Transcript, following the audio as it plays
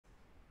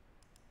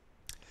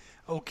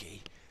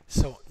Okay,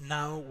 so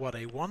now what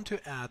I want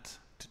to add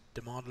to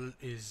the model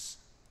is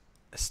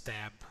a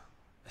stab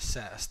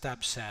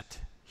set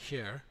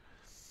here,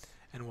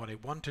 and what I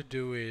want to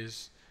do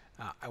is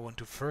I want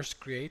to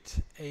first create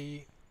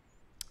a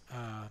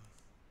uh,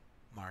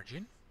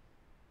 margin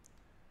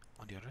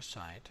on the other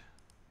side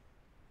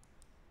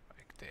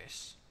like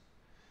this.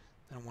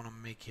 Then I want to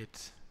make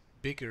it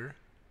bigger,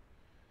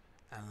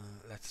 and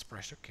let's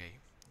press OK.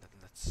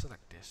 Let's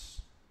select this.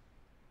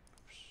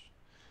 Oops.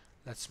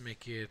 Let's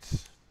make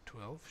it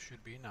 12,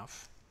 should be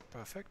enough.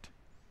 Perfect.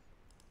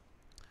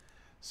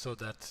 So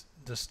that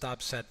the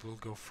stab set will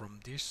go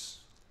from this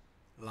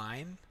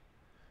line,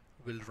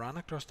 will run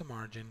across the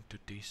margin to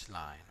this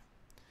line.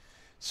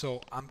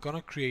 So I'm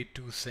gonna create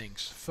two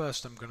things.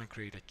 First, I'm gonna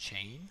create a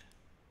chain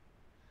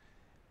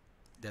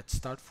that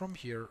starts from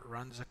here,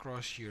 runs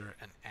across here,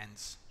 and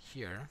ends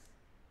here.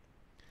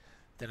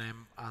 Then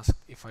I'm asked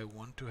if I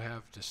want to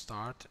have the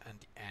start and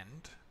the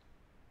end.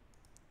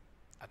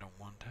 I don't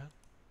want that.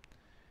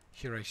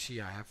 Here I see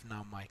I have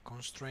now my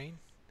constraint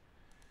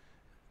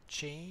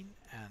chain,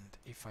 and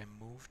if I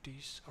move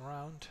these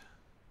around,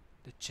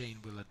 the chain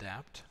will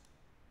adapt.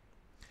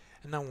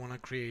 And I want to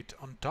create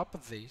on top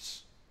of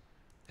this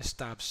a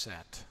stab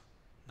set.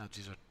 Now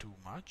these are too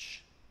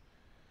much.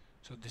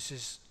 So this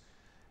is,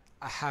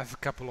 I have a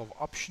couple of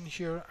options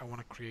here. I want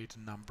to create a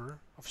number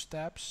of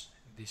stabs.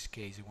 In this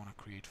case I want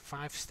to create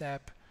 5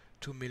 stab,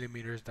 2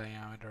 millimeters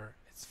diameter.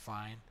 It's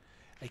fine.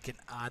 I can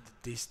add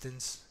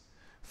distance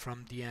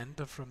from the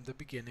end or from the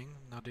beginning.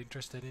 Not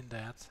interested in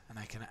that. And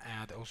I can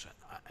add also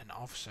an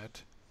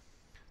offset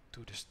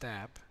to the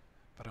stab,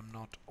 but I'm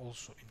not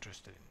also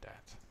interested in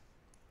that.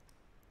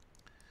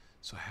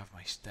 So I have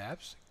my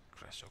stabs,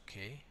 press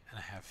OK, and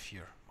I have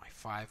here my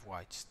 5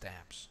 white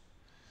stabs.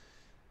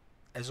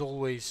 As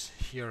always,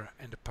 here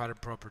in the pattern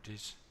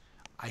properties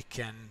I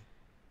can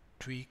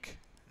tweak.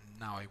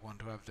 Now I want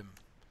to have them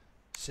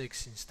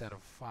 6 instead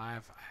of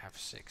 5. I have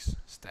 6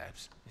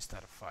 stabs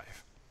instead of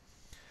 5.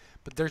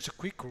 But there's a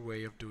quicker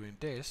way of doing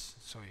this.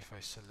 So if I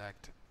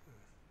select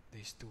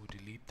these two,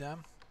 delete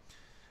them,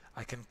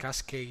 I can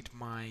cascade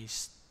my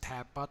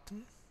stab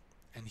button,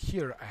 and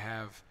here I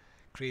have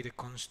create a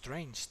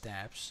constraint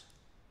stabs,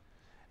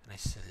 and I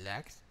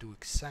select, do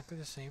exactly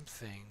the same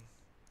thing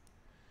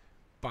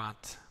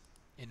but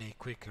in a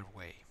quicker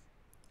way.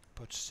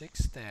 Put 6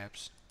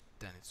 stabs,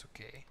 then it's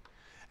okay,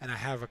 and I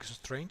have a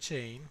constraint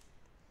chain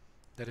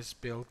that is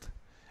built,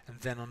 and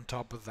then on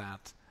top of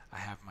that I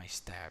have my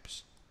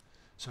stabs.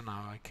 So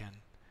now I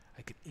can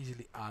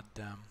easily add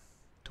them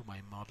to my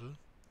model,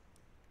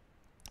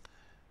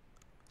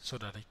 so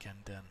that I can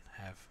then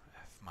have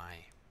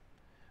my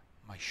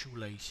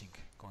shoelacing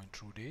going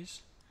through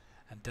this,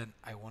 and then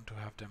I want to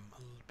have them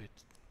a little bit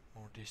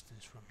more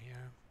distance from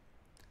here,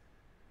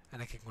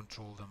 and I can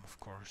control them of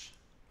course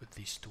with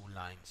these two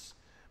lines,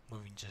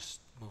 just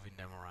moving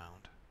them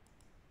around.